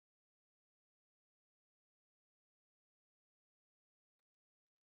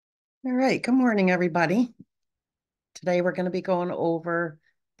All right, good morning, everybody. Today we're going to be going over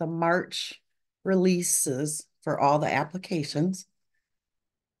the March releases for all the applications.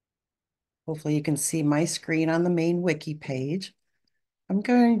 Hopefully you can see my screen on the main wiki page.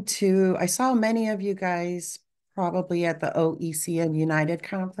 I saw many of you guys probably at the OEC and United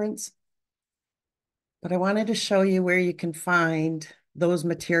conference, but I wanted to show you where you can find those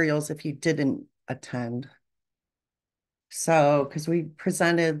materials if you didn't attend. So, because we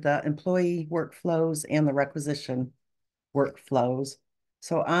presented the employee workflows and the requisition workflows.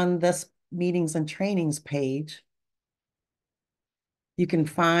 So on this meetings and trainings page, you can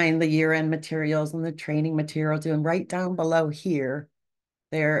find the year-end materials and the training materials. And right down below here,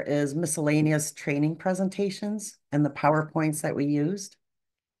 there is miscellaneous training presentations and the PowerPoints that we used.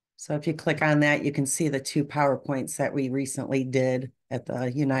 So if you click on that, you can see the two PowerPoints that we recently did at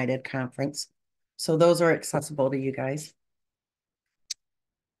the United conference. So those are accessible to you guys.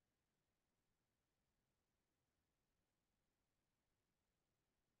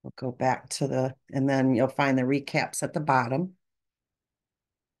 We'll go back to and then you'll find the recaps at the bottom.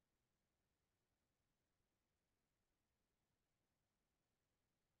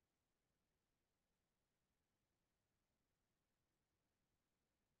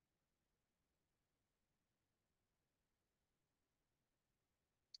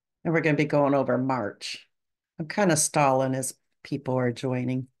 And we're going to be going over March. I'm kind of stalling as people are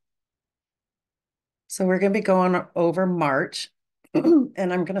joining. So we're going to be going over March, and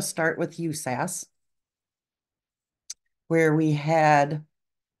I'm going to start with USAS, where we had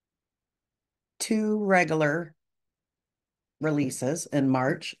two regular releases in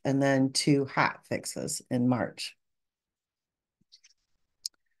March and then two hot fixes in March.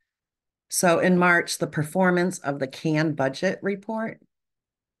 So in March, the performance of the CAN budget report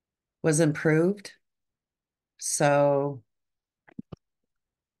was improved. So,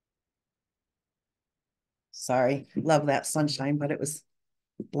 sorry, love that sunshine, but it was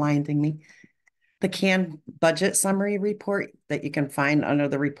blinding me. The CAN budget summary report that you can find under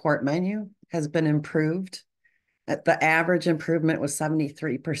the report menu has been improved. The average improvement was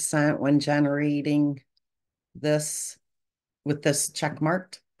 73% when generating this with this check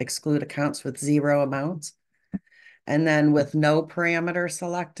marked, exclude accounts with zero amounts. And then with no parameter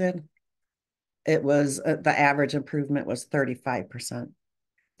selected, it was the average improvement was 35%.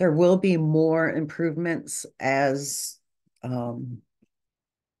 There will be more improvements as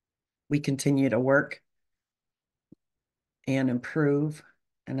we continue to work and improve.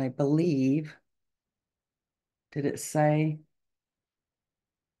 And I believe, did it say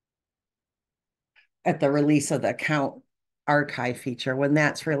at the release of the account archive feature, when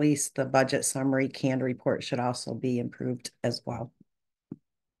that's released, the budget summary canned report should also be improved as well.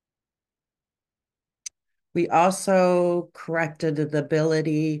 We also corrected the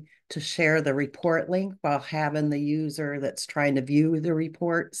ability to share the report link while having the user that's trying to view the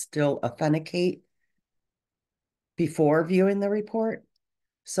report still authenticate before viewing the report.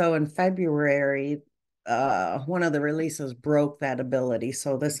 So in February, one of the releases broke that ability.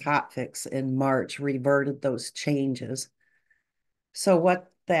 So this hotfix in March reverted those changes. So what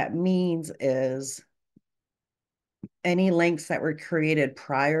that means is any links that were created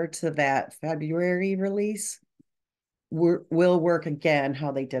prior to that February release will work again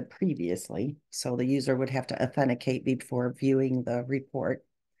how they did previously. So the user would have to authenticate before viewing the report.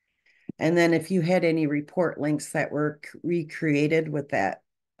 And then if you had any report links that were recreated with that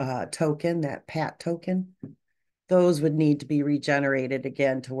token, that PAT token, those would need to be regenerated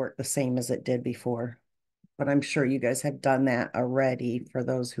again to work the same as it did before. But I'm sure you guys have done that already for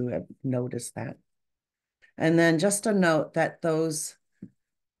those who have noticed that. And then just a note that those,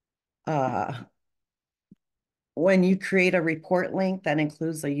 when you create a report link that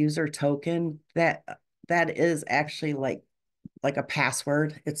includes a user token, that is actually like a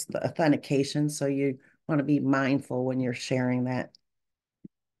password. It's the authentication. So you want to be mindful when you're sharing that,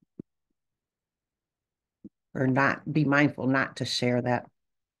 or not be mindful not to share that.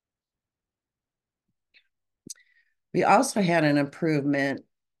 We also had an improvement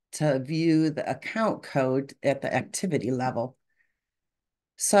to view the account code at the activity level.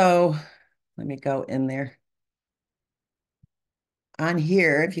 So let me go in there. On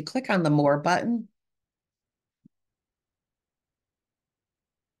here, if you click on the More button,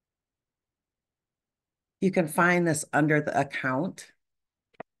 you can find this under the account.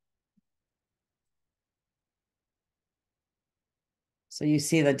 So you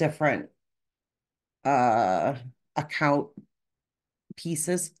see the different account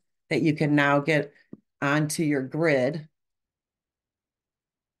pieces that you can now get onto your grid,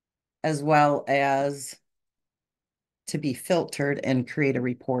 as well as to be filtered and create a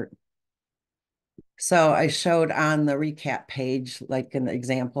report. So I showed on the recap page, like an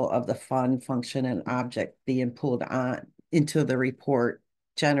example of the fund, function, and object being pulled on into the report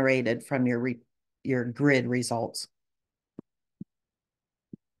generated from your grid results.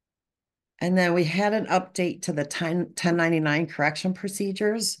 And then we had an update to the 1099 correction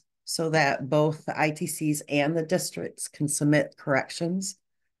procedures so that both the ITCs and the districts can submit corrections,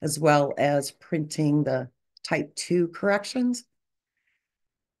 as well as printing the type 2 corrections.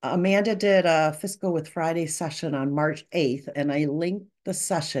 Amanda did a Fiscal with Friday session on March 8th, and I linked the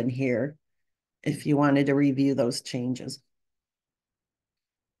session here if you wanted to review those changes.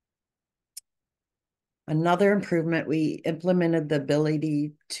 Another improvement, we implemented the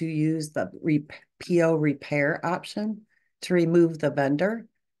ability to use the PO repair option to remove the vendor,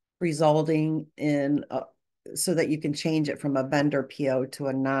 resulting in so that you can change it from a vendor PO to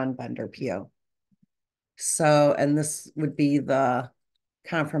a non-vendor PO. So, and this would be the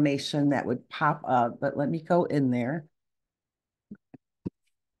confirmation that would pop up, but let me go in there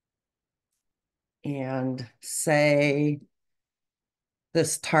and say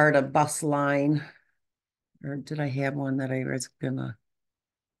this TARTA bus line, or did I have one that I was gonna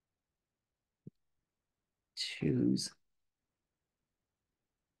choose?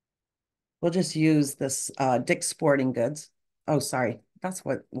 We'll just use this Dick's Sporting Goods. Oh, sorry. That's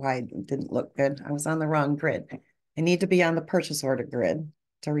why it didn't look good. I was on the wrong grid. I need to be on the purchase order grid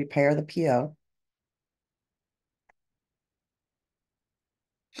to repair the PO.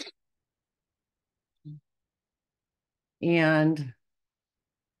 And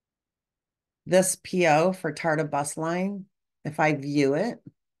this PO for Tarta Bus Line, if I view it,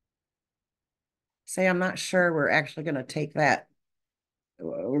 say I'm not sure we're actually going to take that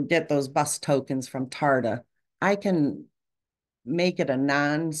or get those bus tokens from Tarta, I can make it a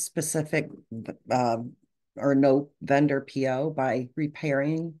non-specific or no vendor PO by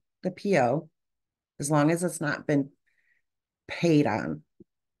repairing the PO as long as it's not been paid on.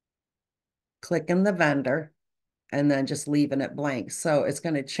 Clicking the vendor and then just leaving it blank. So it's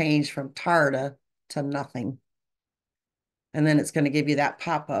going to change from Tarta to nothing. And then it's going to give you that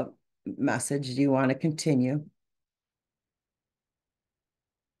pop-up message. Do you want to continue?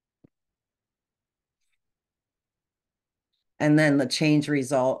 And then the change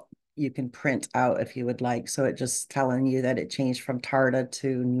result you can print out if you would like. So it just telling you that it changed from Tarta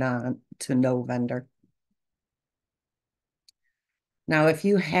to no vendor. Now, if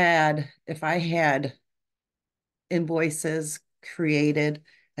I had invoices created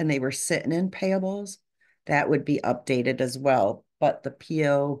and they were sitting in payables, that would be updated as well. But the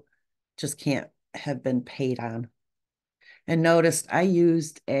PO just can't have been paid on. And notice I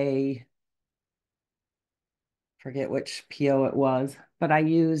used forget which PO it was, but I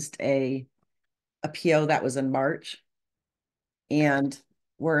used a PO that was in March, and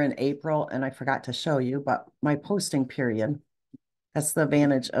we're in April, and I forgot to show you, but my posting period, that's the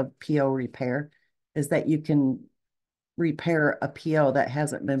advantage of PO repair, is that you can repair a PO that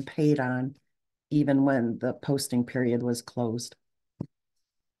hasn't been paid on even when the posting period was closed.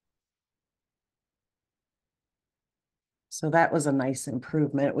 So that was a nice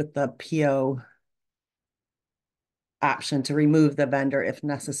improvement with the PO option to remove the vendor if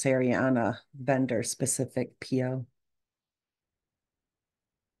necessary on a vendor specific PO.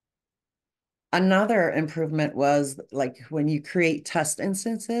 Another improvement was like when you create test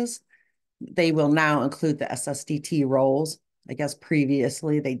instances, they will now include the SSDT roles. I guess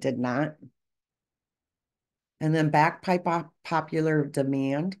previously they did not. And then backpipe popular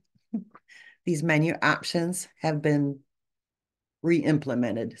demand. These menu options have been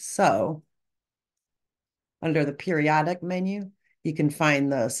re-implemented. So under the periodic menu, you can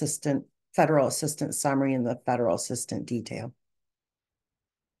find the federal assistant summary and the federal assistant detail,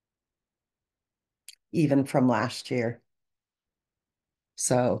 even from last year.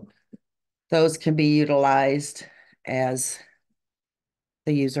 So those can be utilized as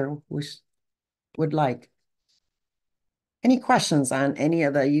the user would like. Any questions on any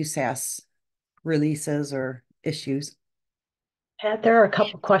of the USAS releases or issues? Pat, there are a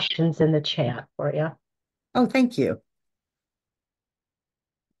couple questions in the chat for you. Oh, thank you.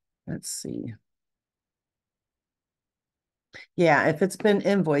 Let's see. Yeah, if it's been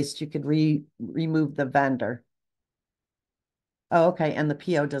invoiced, you could remove the vendor. Oh, okay. And the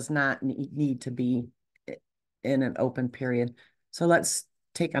PO does not need to be in an open period. So let's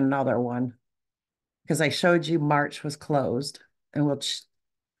take another one because I showed you March was closed, and we'll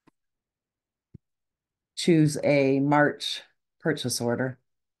choose a March purchase order.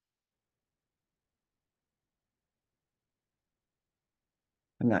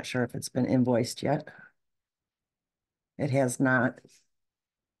 I'm not sure if it's been invoiced yet. It has not.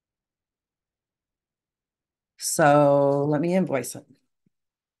 So let me invoice it.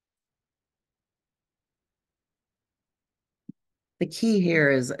 The key here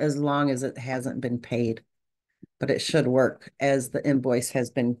is as long as it hasn't been paid, but it should work as the invoice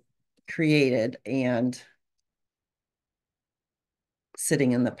has been created and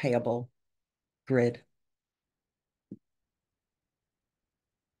sitting in the payable grid.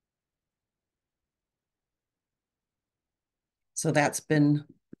 So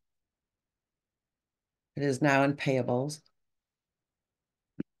it is now in payables.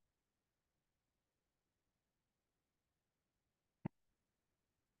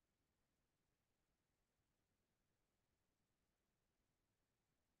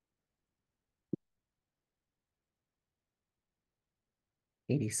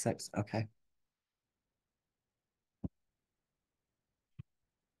 $86, okay.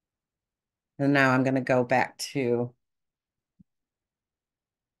 And now I'm going to go back to,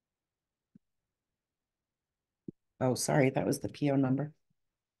 oh, sorry, that was the PO number.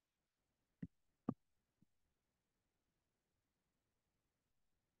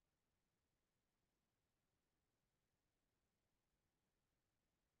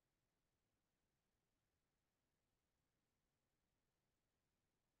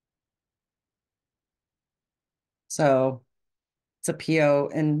 So it's a PO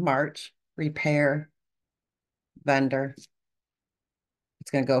in March, repair vendor.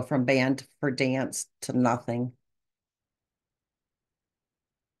 It's going to go from band for dance to nothing.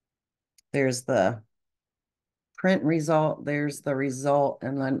 There's the print result, there's the result.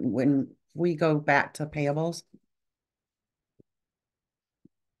 And then when we go back to payables,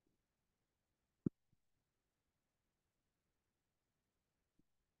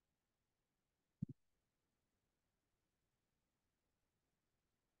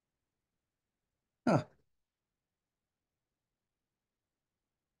 oh,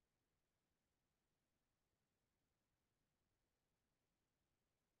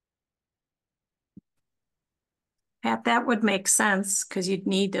 Pat, that would make sense because you'd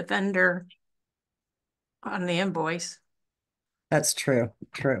need a vendor on the invoice. that's true,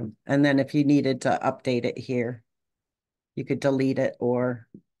 true. And then if you needed to update it here, you could delete it or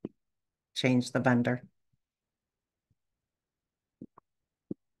change the vendor.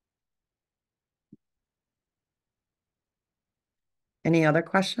 Any other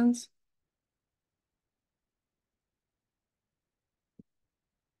questions?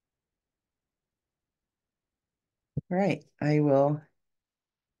 All right, I will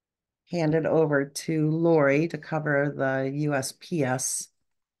hand it over to Lori to cover the USPS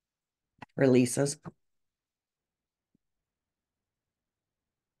releases.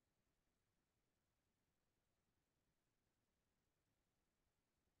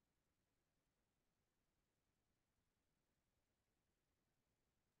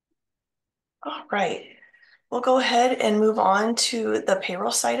 All right, we'll go ahead and move on to the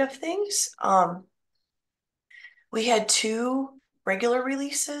payroll side of things. We had two regular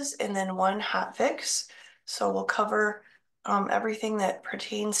releases and then one hot fix. So we'll cover everything that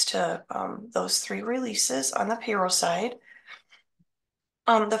pertains to those three releases on the payroll side.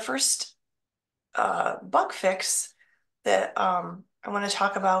 The first bug fix that I want to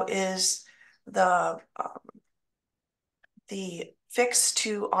talk about is the fix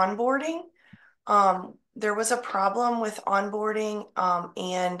to onboarding. There was a problem with onboarding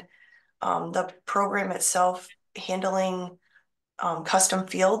and the program itself handling custom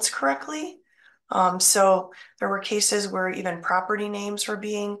fields correctly. So there were cases where even property names were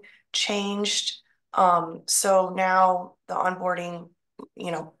being changed. So now the onboarding,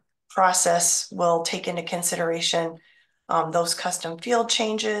 process will take into consideration those custom field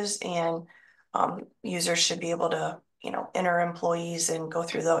changes, and users should be able to, enter employees and go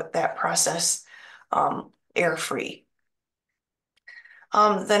through that process error-free.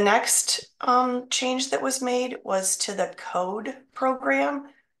 The next change that was made was to the code program.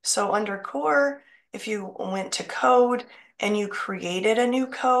 So under core, if you went to code and you created a new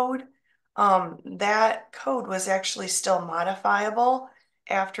code, that code was actually still modifiable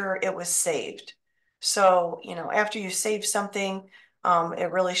after it was saved. So, after you save something,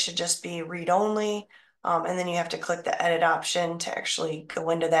 it really should just be read-only. And then you have to click the edit option to actually go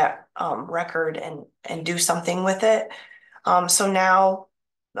into that record and do something with it. So now,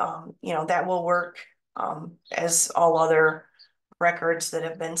 that will work as all other records that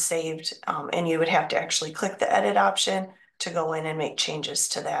have been saved. And you would have to actually click the edit option to go in and make changes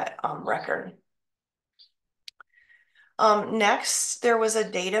to that record. Next, there was a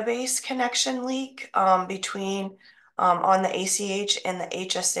database connection leak between on the ACH and the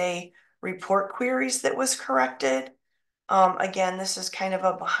HSA report queries that was corrected. Again, this is kind of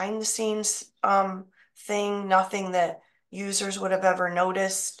a behind the scenes thing, nothing that users would have ever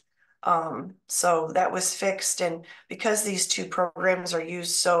noticed. So that was fixed. And because these two programs are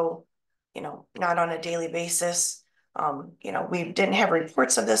used so, not on a daily basis, we didn't have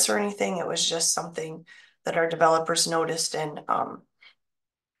reports of this or anything. It was just something that our developers noticed and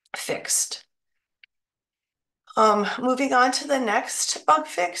fixed. Moving on to the next bug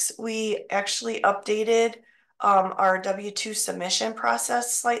fix, we actually updated our W-2 submission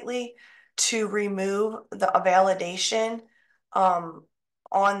process slightly to remove the validation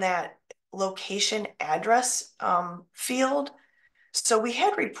on that location address field. So we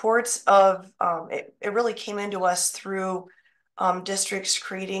had reports of, it really came into us through districts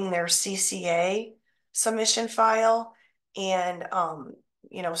creating their CCA submission file, and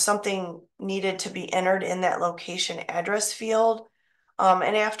something needed to be entered in that location address field.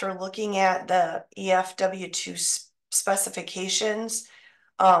 And after looking at the EFW2 specifications,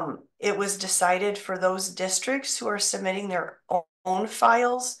 it was decided for those districts who are submitting their own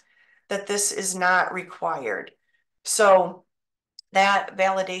files that this is not required. So that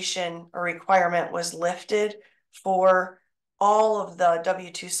validation or requirement was lifted for all of the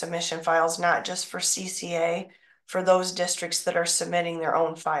W-2 submission files, not just for CCA, for those districts that are submitting their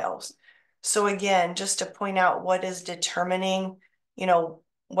own files. So again, just to point out what is determining,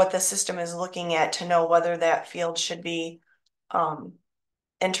 what the system is looking at to know whether that field should be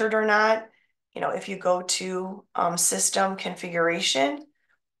entered or not. If you go to system configuration,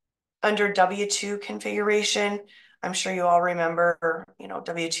 under W-2 configuration, I'm sure you all remember,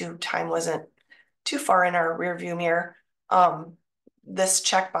 W-2 time wasn't too far in our rearview mirror. This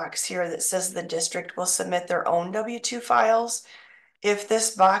checkbox here that says the district will submit their own W-2 files. If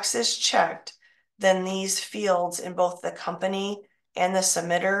this box is checked, then these fields in both the company and the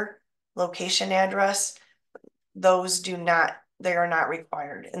submitter location address, they are not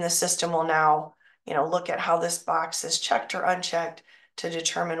required. And the system will now, look at how this box is checked or unchecked to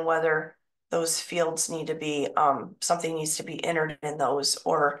determine whether those fields need to be, something needs to be entered in those,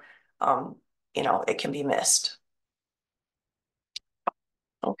 or, it can be missed.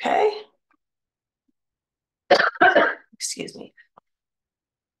 Okay. Excuse me.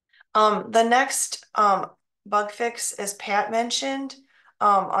 The next bug fix, as Pat mentioned,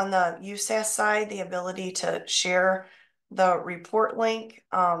 on the USAS side, the ability to share the report link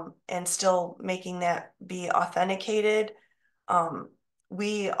and still making that be authenticated.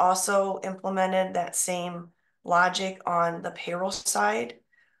 We also implemented that same logic on the payroll side.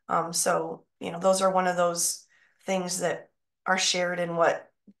 So, those are one of those things that are shared in what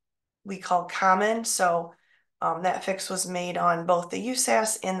we call common. So that fix was made on both the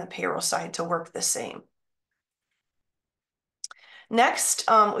USAS and the payroll side to work the same. Next,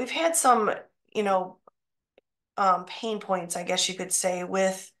 we've had some, pain points, I guess you could say,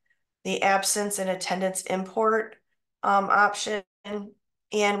 with the absence and attendance import option.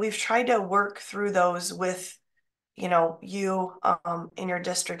 And we've tried to work through those with, you in your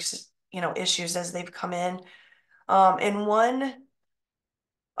district's, issues as they've come in. And one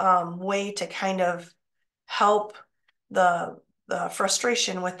way to kind of help the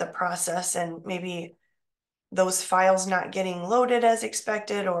frustration with the process and maybe those files not getting loaded as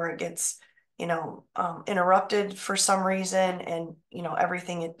expected, or it gets, interrupted for some reason, and,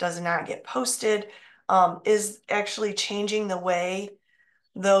 everything, it does not get posted, is actually changing the way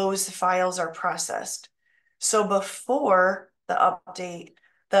those files are processed. So before the update,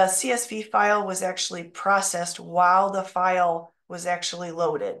 the CSV file was actually processed while the file was actually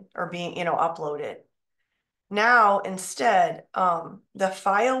loaded or being, uploaded. Now, instead, the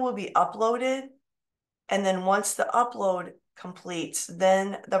file will be uploaded, and then once the upload completes,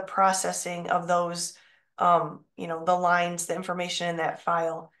 then the processing of those, the lines, the information in that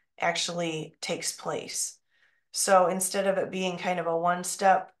file actually takes place. So instead of it being kind of a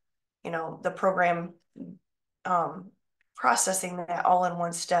one-step, the program processing that all in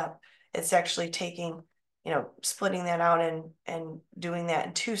one step, it's actually taking, splitting that out and doing that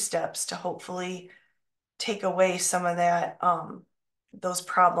in two steps to hopefully take away some of that, those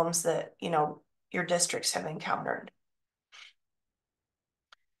problems that, your districts have encountered.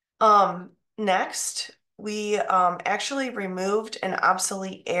 Next, we actually removed an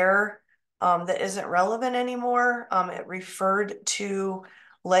obsolete error that isn't relevant anymore. It referred to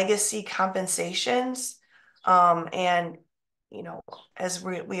legacy compensations. And, as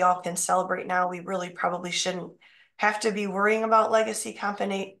we all can celebrate now, we really probably shouldn't have to be worrying about legacy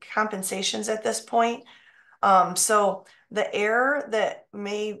compensations at this point. So the error that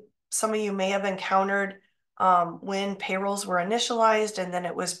some of you may have encountered when payrolls were initialized and then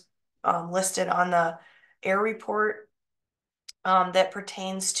it was listed on the error report that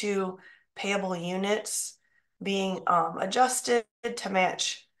pertains to payable units being adjusted to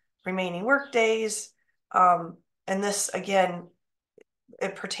match remaining work days. And this, again,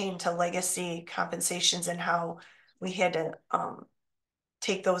 it pertained to legacy compensations and how we had to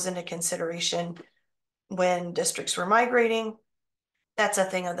take those into consideration when districts were migrating. That's a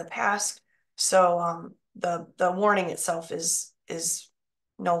thing of the past. So the warning itself is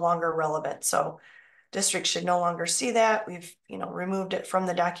no longer relevant. So districts should no longer see that. We've removed it from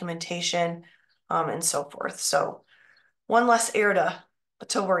the documentation and so forth. So one less error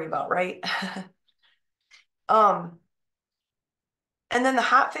to worry about, right? And then the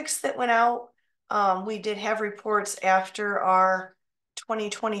hot fix that went out, we did have reports after our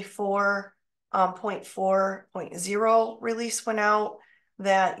 2024.4.0 release went out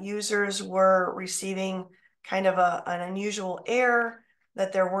that users were receiving kind of an unusual error,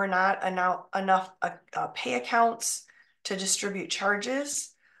 that there were not enough pay accounts to distribute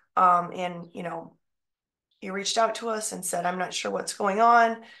charges. And you reached out to us and said, I'm not sure what's going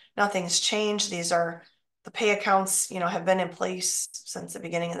on. Nothing's changed. These are the pay accounts, have been in place since the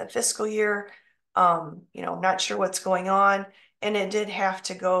beginning of the fiscal year. Not sure what's going on. And it did have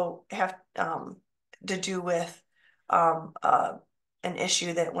to do with an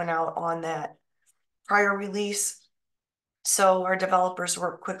issue that went out on that prior release. So our developers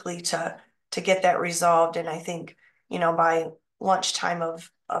worked quickly to get that resolved. And I think, by lunchtime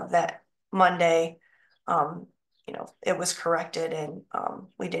of that Monday, it was corrected, and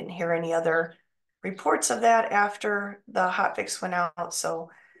we didn't hear any other reports of that after the hotfix went out. So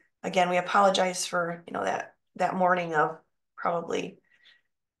again, we apologize for, that morning of probably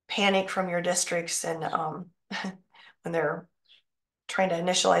panic from your districts, and when they're trying to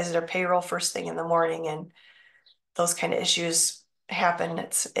initialize their payroll first thing in the morning and those kind of issues happen.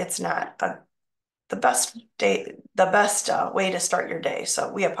 It's not the best way to start your day.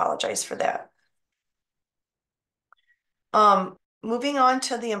 So we apologize for that. Moving on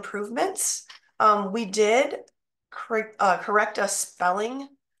to the improvements, we did correct a spelling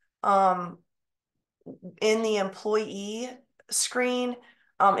in the employee screen,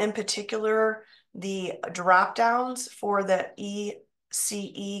 in particular the drop downs for the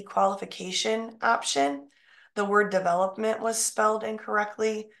ECE qualification option. The word development was spelled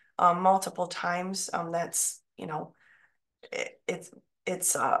incorrectly multiple times. That's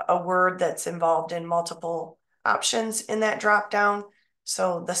it's a word that's involved in multiple options in that drop down.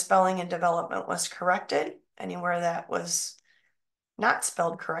 So the spelling and development was corrected anywhere that was not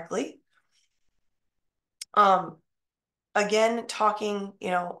spelled correctly. Again, talking,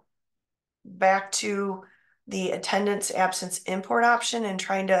 back to the attendance absence import option and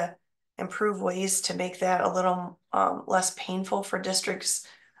trying to improve ways to make that a little less painful for districts.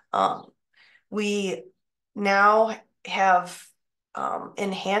 We now have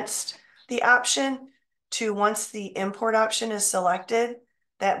enhanced the option to, once the import option is selected,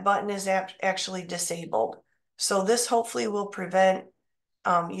 that button is actually disabled. So this hopefully will prevent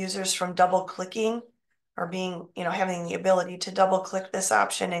users from double clicking or being, having the ability to double click this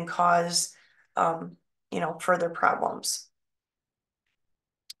option and cause, further problems.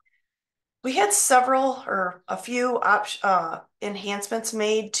 We had a few enhancements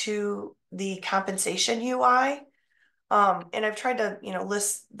made to the compensation UI. And I've tried to,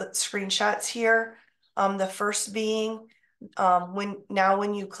 list the screenshots here. The first being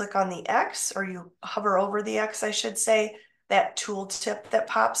when you click on the X, or you hover over the X, I should say, that tooltip that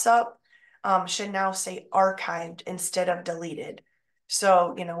pops up should now say archived instead of deleted.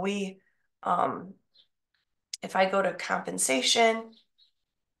 So, if I go to compensation,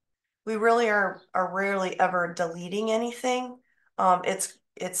 we really are rarely ever deleting anything.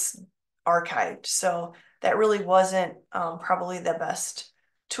 It's archived. So that really wasn't probably the best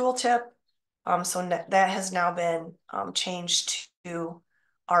tooltip. So that has now been changed to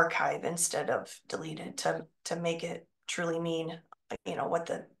archive instead of deleted to make it truly mean,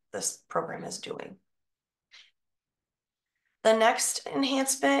 what this program is doing. The next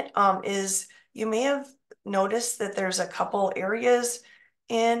enhancement is, you may have noticed that there's a couple areas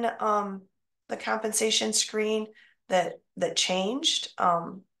in the compensation screen that changed,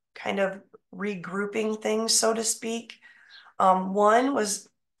 kind of regrouping things, so to speak. One was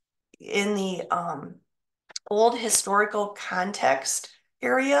in the old historical context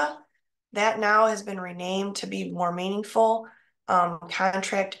area. That now has been renamed to be more meaningful.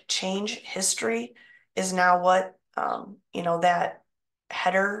 Contract change history is now what that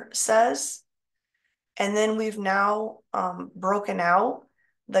header says. And then we've now broken out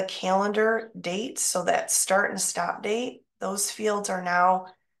the calendar dates, so that start and stop date. Those fields are now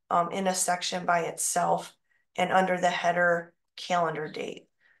in a section by itself and under the header calendar date.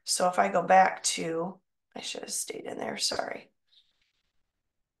 So if I go back to, I should have stayed in there, sorry.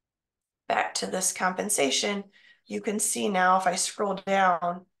 Back to this compensation, you can see now if I scroll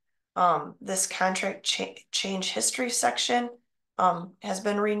down, this contract change history section has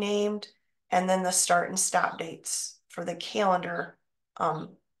been renamed, and then the start and stop dates for the calendar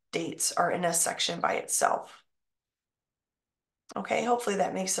dates are in a section by itself. Okay, hopefully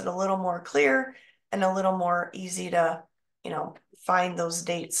that makes it a little more clear and a little more easy to, find those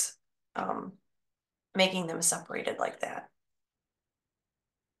dates, making them separated like that.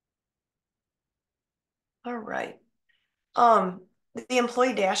 All right. The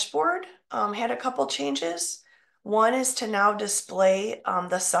employee dashboard had a couple changes. One is to now display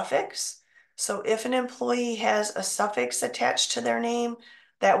the suffix. So if an employee has a suffix attached to their name,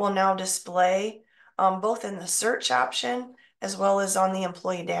 that will now display both in the search option as well as on the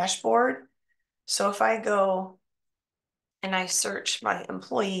employee dashboard. So if I go and I search my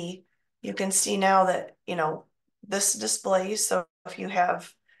employee, you can see now that, this displays. So if you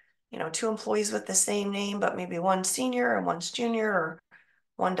have, two employees with the same name, but maybe one's senior and one's junior, or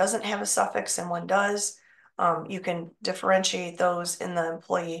one doesn't have a suffix and one does, you can differentiate those in the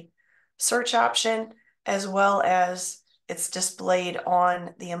employee search option, as well as it's displayed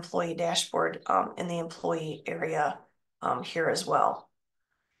on the employee dashboard in the employee area here as well,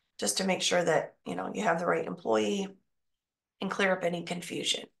 just to make sure that you have the right employee and clear up any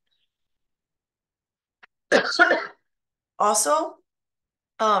confusion. Also,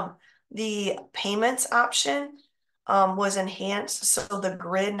 the payments option was enhanced, so the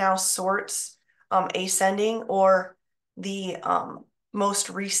grid now sorts ascending or the most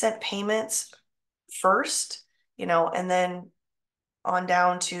recent payments first, and then on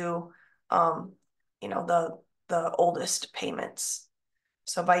down to the oldest payments.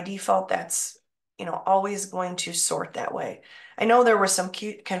 So by default, that's always going to sort that way. I know there was some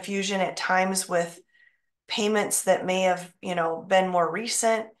confusion at times with payments that may have been more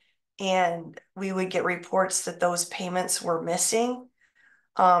recent, and we would get reports that those payments were missing.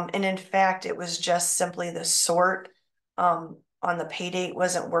 And in fact, it was just simply the sort on the pay date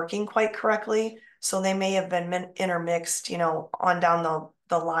wasn't working quite correctly. So they may have been intermixed, on down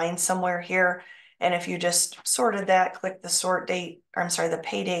the line somewhere here. And if you just sorted that, click the sort date, or I'm sorry, the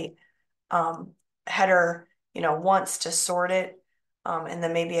pay date header, once to sort it, and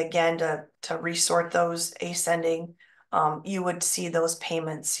then maybe again to resort those ascending, you would see those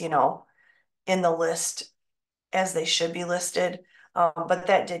payments, in the list as they should be listed. But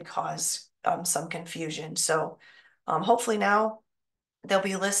that did cause some confusion. So hopefully now they'll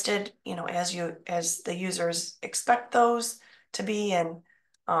be listed, as the users expect those to be, and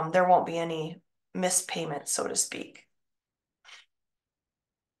there won't be any missed payments, so to speak.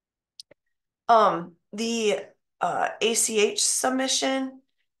 The ACH submission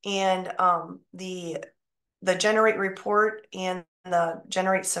and the generate report and the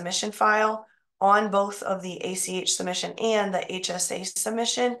generate submission file on both of the ACH submission and the HSA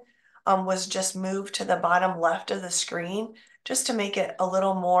submission was just moved to the bottom left of the screen, just to make it a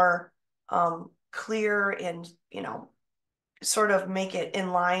little more clear and, sort of make it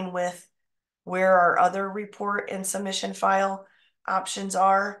in line with where our other report and submission file options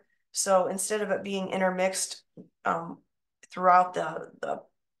are. So instead of it being intermixed throughout the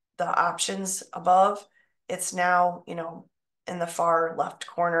options above, it's now, in the far left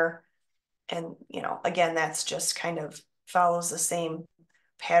corner. And, again, that's just kind of follows the same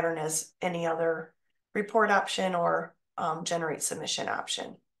pattern as any other report option or generate submission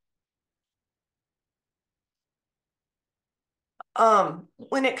option.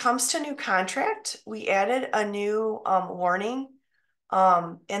 When it comes to new contract, we added a new warning.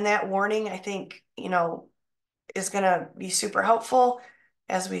 And that warning, I think, is going to be super helpful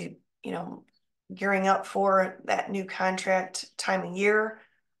as we, gearing up for that new contract time of year.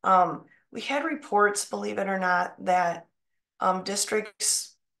 We had reports, believe it or not, that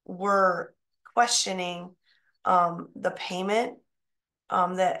districts were questioning the payment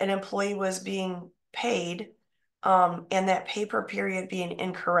that an employee was being paid, and that paper period being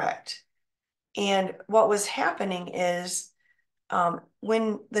incorrect. And what was happening is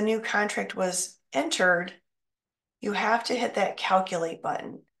when the new contract was entered, you have to hit that calculate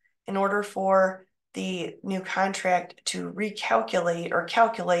button in order for the new contract to recalculate or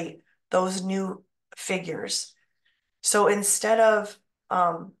calculate those new figures. So instead of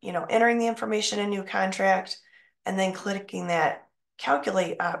entering the information in new contract and then clicking that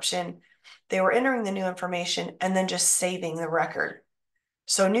calculate option, they were entering the new information and then just saving the record.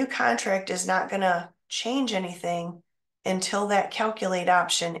 So new contract is not going to change anything until that calculate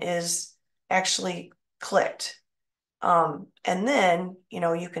option is actually clicked. And then,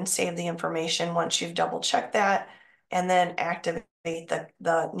 you can save the information once you've double checked that and then activate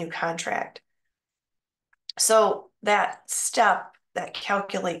the new contract. So that step, that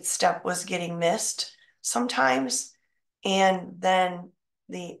calculate step was getting missed sometimes. And then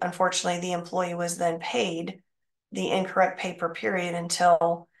unfortunately, the employee was then paid the incorrect pay per period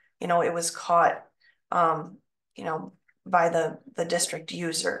until, it was caught, um, by the district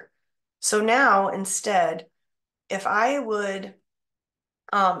user. So now instead, if I would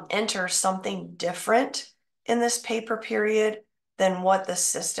enter something different in this pay per period than what the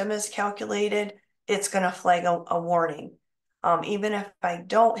system is calculated, it's going to flag a warning. Even if I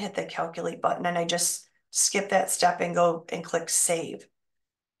don't hit the calculate button and I just skip that step and go and click save.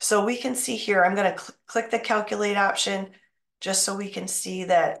 So we can see here, I'm going to click the calculate option just so we can see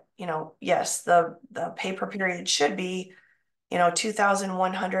that, yes, the pay per period should be,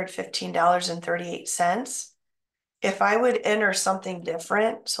 $2,115.38. If I would enter something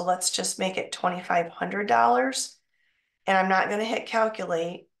different, so let's just make it $2,500, and I'm not going to hit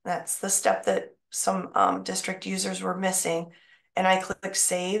calculate. That's the step that some district users were missing. And I click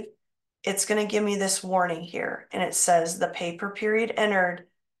save. It's going to give me this warning here. And it says the pay per period entered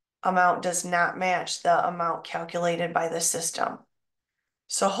amount does not match the amount calculated by the system.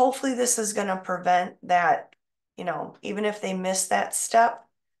 So hopefully this is going to prevent that, even if they miss that step,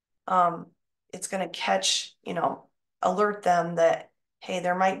 it's going to catch, alert them that, hey,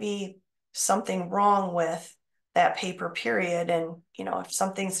 there might be something wrong with that pay per period. And,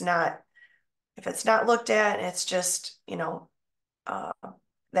 if it's not looked at, and it's just,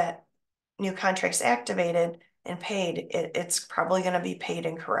 that new contract's activated and paid, it's probably going to be paid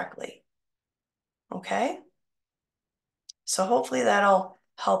incorrectly. Okay. So hopefully that'll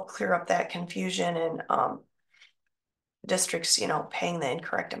help clear up that confusion and districts, paying the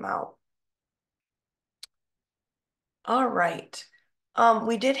incorrect amount. All right.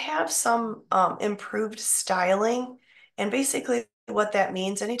 We did have some improved styling, and basically what that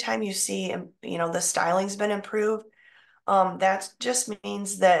means, anytime you see, the styling's been improved, that just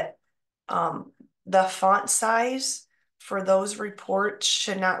means that the font size for those reports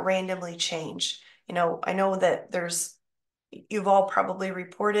should not randomly change. I know that you've all probably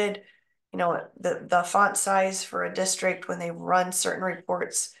reported, the font size for a district when they run certain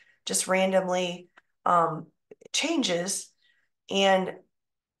reports just randomly changes. And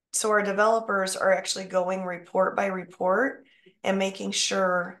so our developers are actually going report by report and making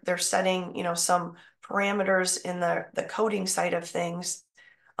sure they're setting, some parameters in the coding side of things,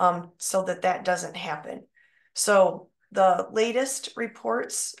 so that doesn't happen. So the latest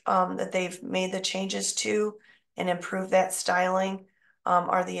reports that they've made the changes to and improved that styling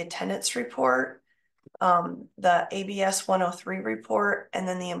are the attendance report, the ABS 103 report, and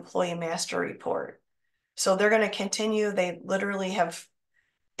then the employee master report. So they're going to continue. They literally have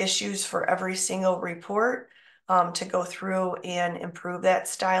issues for every single report to go through and improve that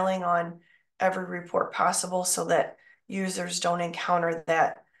styling on every report possible so that users don't encounter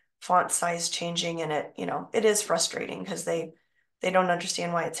that font size changing. And it is frustrating because they don't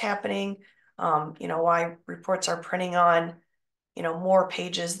understand why it's happening, why reports are printing on, more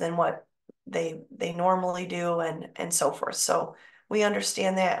pages than what they normally do and so forth. So we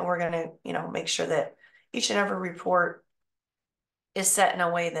understand that, and we're going to, make sure that each and every report is set in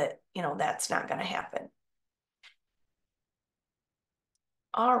a way that, that's not going to happen.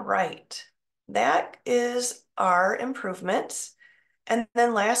 All right. That is our improvements. And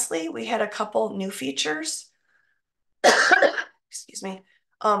then lastly, we had a couple new features. Excuse me.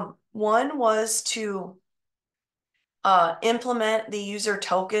 One was to implement the user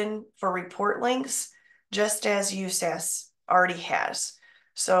token for report links, just as USAS already has.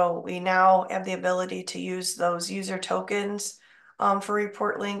 So we now have the ability to use those user tokens for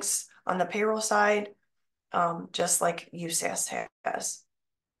report links on the payroll side, just like USAS has.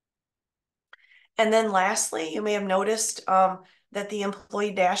 And then lastly, you may have noticed that the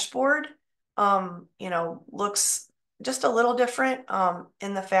employee dashboard, looks just a little different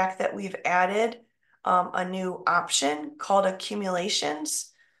in the fact that we've added a new option called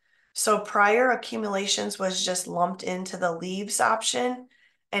accumulations. So prior, accumulations was just lumped into the leaves option.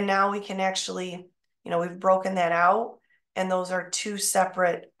 And now we can actually, we've broken that out. And those are two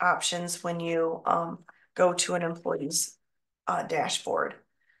separate options when you go to an employee's dashboard.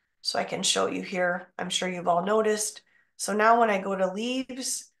 So I can show you here. I'm sure you've all noticed. So now when I go to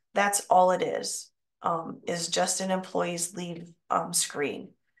leaves, that's all it is just an employee's leave screen.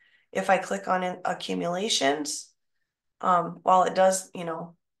 If I click on accumulations, while it does,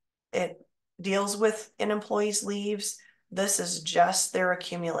 it deals with an employee's leaves, this is just their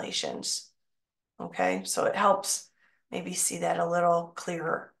accumulations. Okay, so it helps maybe see that a little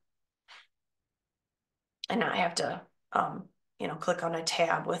clearer and not have to, click on a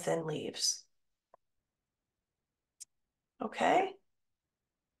tab within Leaves. Okay.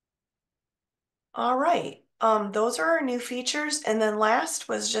 All right. Those are our new features. And then last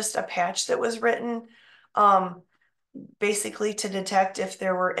was just a patch that was written, basically to detect if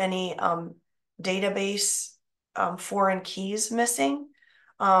there were any database foreign keys missing.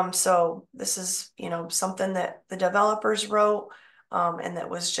 So this is, something that the developers wrote, and that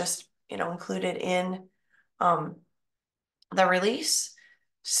was just, included in the release.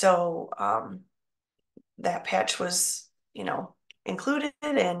 So that patch was, included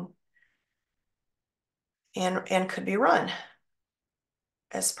and could be run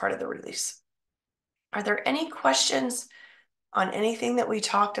as part of the release. Are there any questions on anything that we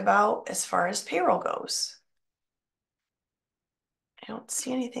talked about as far as payroll goes? I don't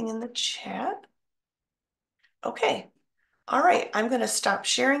see anything in the chat. Okay. All right. I'm going to stop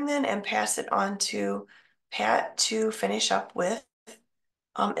sharing then and pass it on to Pat to finish up with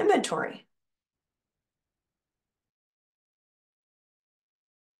inventory.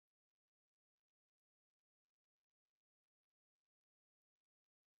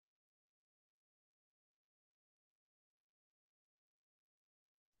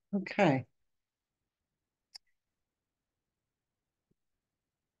 Okay.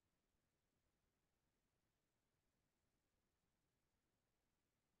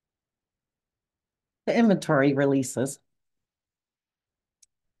 The inventory releases.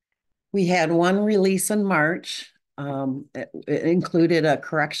 We had one release in March. It included a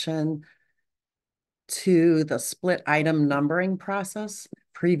correction to the split item numbering process.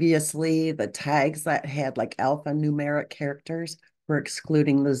 Previously, the tags that had like alphanumeric characters were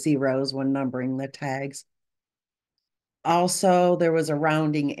excluding the zeros when numbering the tags. Also, there was a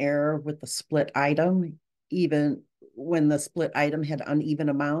rounding error with the split item, even when the split item had uneven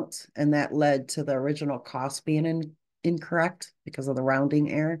amounts, and that led to the original cost being incorrect because of the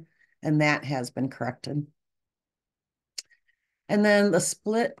rounding error, and that has been corrected. And then the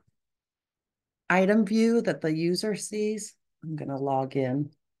split item view that the user sees, I'm going to log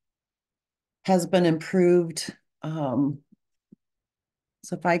in, has been improved.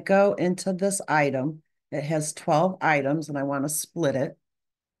 So if I go into this item, it has 12 items and I want to split it.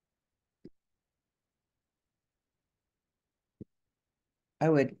 I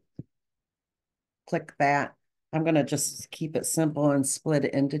would click that. I'm going to just keep it simple and split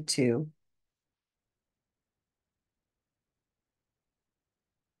it into two.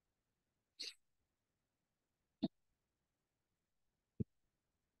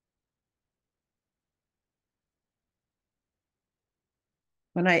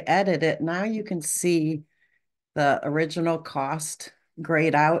 When I edit it, now you can see the original cost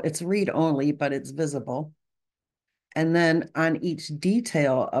grayed out. It's read only, but it's visible. And then on each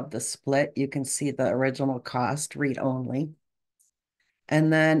detail of the split, you can see the original cost read only.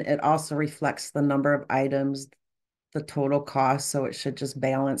 And then it also reflects the number of items, the total cost, so it should just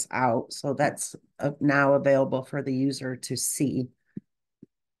balance out. So that's now available for the user to see.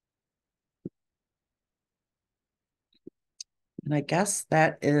 And I guess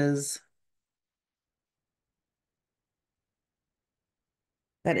that is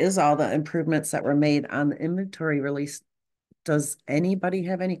all the improvements that were made on the inventory release. Does anybody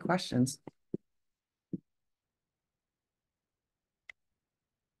have any questions?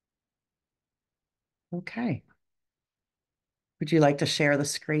 Okay. Would you like to share the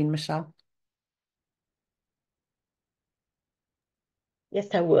screen, Michelle? Yes,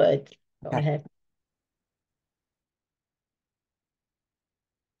 I would. Go Okay. ahead.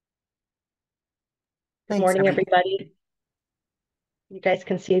 Good Thanks, morning, everybody. You guys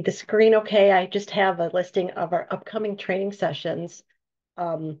can see the screen okay. I just have a listing of our upcoming training sessions.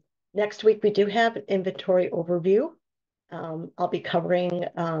 Next week, we do have an inventory overview. I'll be covering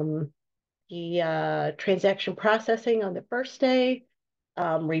the transaction processing on the first day,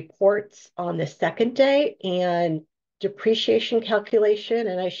 reports on the second day, and depreciation calculation.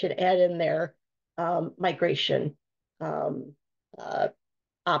 And I should add in there migration um, uh,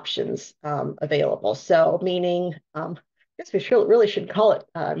 options available. So meaning, I guess we really should call it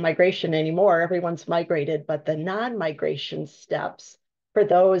migration anymore. Everyone's migrated, but the non-migration steps for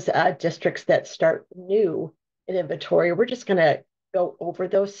those districts that start new in inventory, we're just going to go over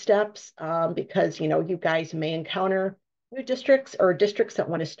those steps because, you guys may encounter new districts or districts that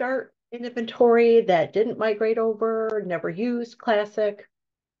want to start in inventory that didn't migrate over, never used Classic,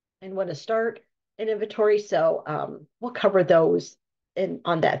 and want to start an inventory. So we'll cover those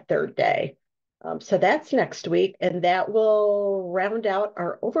on that third day. So that's next week, and that will round out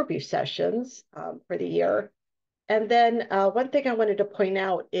our overview sessions for the year. And then one thing I wanted to point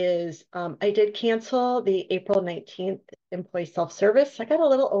out is I did cancel the April 19th employee self-service. I got a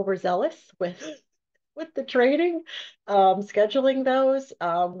little overzealous with the training, scheduling those.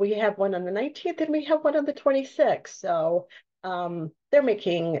 We have one on the 19th and we have one on the 26th. So they're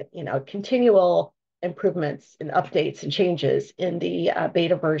making, continual improvements and updates and changes in the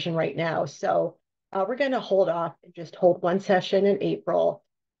beta version right now. So we're going to hold off and just hold one session in April,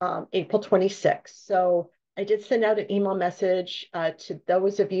 April 26th. So I did send out an email message to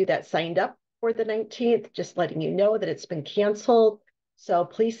those of you that signed up for the 19th, just letting you know that it's been canceled. So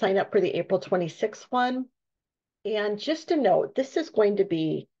please sign up for the April 26th one. And just a note, this is going to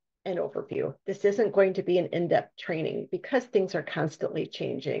be an overview. This isn't going to be an in-depth training because things are constantly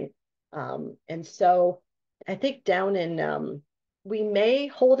changing. And so I think down in, we may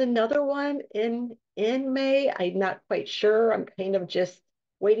hold another one in May. I'm not quite sure. I'm kind of just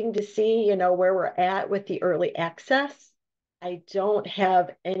waiting to see, where we're at with the early access. I don't have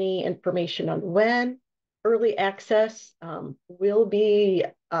any information on when early access will be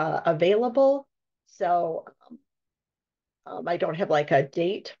available. So I don't have like a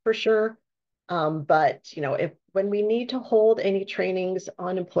date for sure. But if when we need to hold any trainings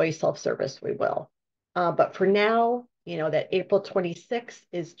on employee self-service, we will. But for now, that April 26th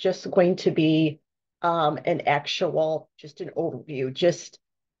is just going to be an actual, just an overview, just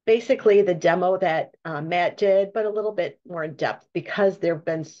basically the demo that Matt did, but a little bit more in depth because there have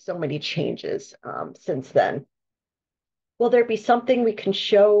been so many changes since then. Will there be something we can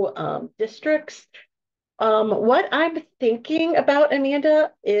show districts? What I'm thinking about,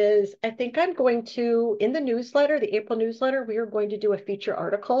 Amanda, is I think I'm going to, in the newsletter, the April newsletter, we are going to do a feature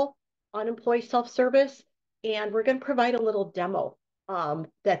article on employee self-service, and we're going to provide a little demo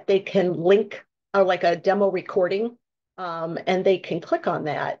that they can link, or like a demo recording, and they can click on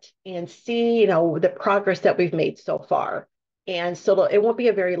that and see, the progress that we've made so far. And so it won't be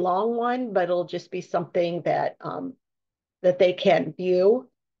a very long one, but it'll just be something that that they can view.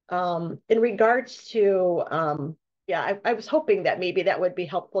 In regards to, yeah, I was hoping that maybe that would be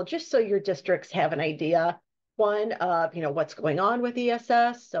helpful, just so your districts have an idea, one of, what's going on with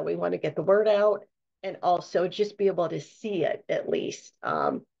ESS. So we want to get the word out and also just be able to see it at least.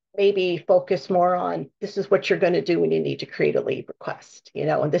 Maybe focus more on this is what you're going to do when you need to create a leave request,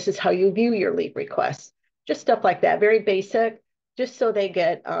 and this is how you view your leave requests, just stuff like that, very basic, just so they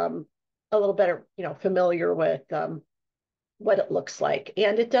get a little better, familiar with what it looks like.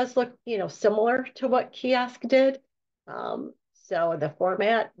 And it does look, similar to what Kiosk did. So the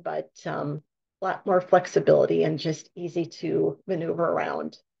format, but a lot more flexibility and just easy to maneuver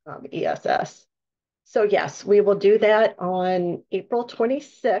around ESS. So yes, we will do that on April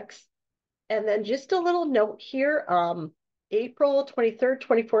 26th. And then just a little note here, April 23rd,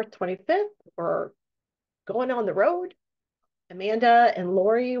 24th, 25th, we're going on the road. Amanda and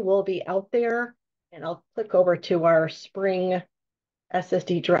Lori will be out there, and I'll click over to our spring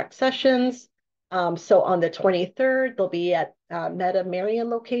SSD direct sessions. So on the 23rd, they'll be at Meta Marion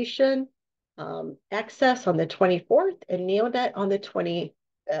location, Access on the 24th, and Neonet on the 25th.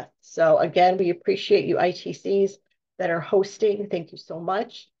 So again, we appreciate you ITCs that are hosting. Thank you so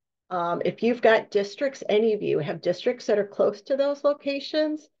much. If you've got districts, any of you have districts that are close to those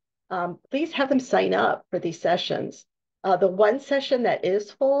locations, please have them sign up for these sessions. The one session that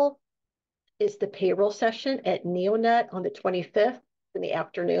is full is the payroll session at Neonet on the 25th in the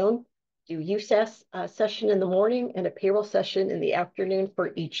afternoon. Do USAS session in the morning and a payroll session in the afternoon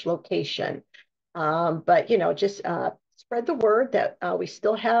for each location. But just spread the word that we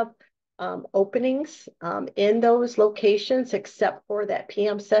still have openings in those locations, except for that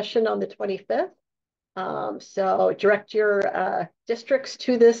PM session on the 25th. So direct your districts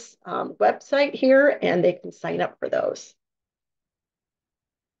to this website here, and they can sign up for those.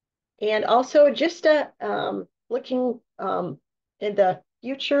 And also just looking in the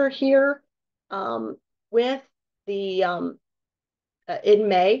future here with the in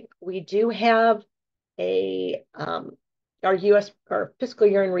May, we do have a our fiscal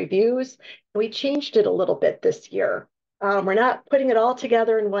year in reviews. We changed it a little bit this year. We're not putting it all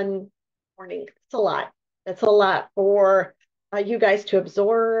together in one morning. It's a lot. It's a lot for you guys to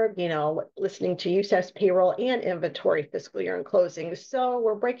absorb, listening to USAS payroll and inventory fiscal year and closing. So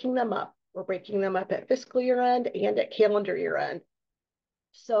we're breaking them up. We're breaking them up at fiscal year end and at calendar year end.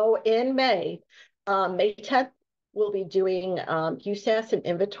 So in May, May 10th, we'll be doing USAS and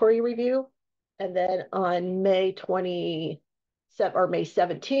inventory review. And then on May 27th or May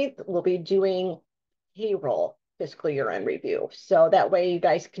 17th, we'll be doing payroll fiscal year end review. So that way you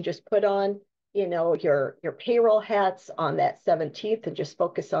guys can just put on, your payroll hats on that 17th and just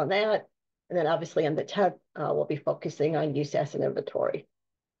focus on that. And then obviously on the 10th, we'll be focusing on USPS and inventory.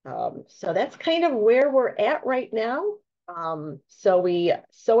 So that's kind of where we're at right now. So we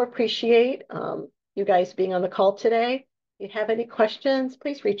so appreciate you guys being on the call today. If you have any questions,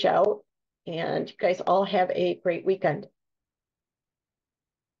 please reach out. And you guys all have a great weekend.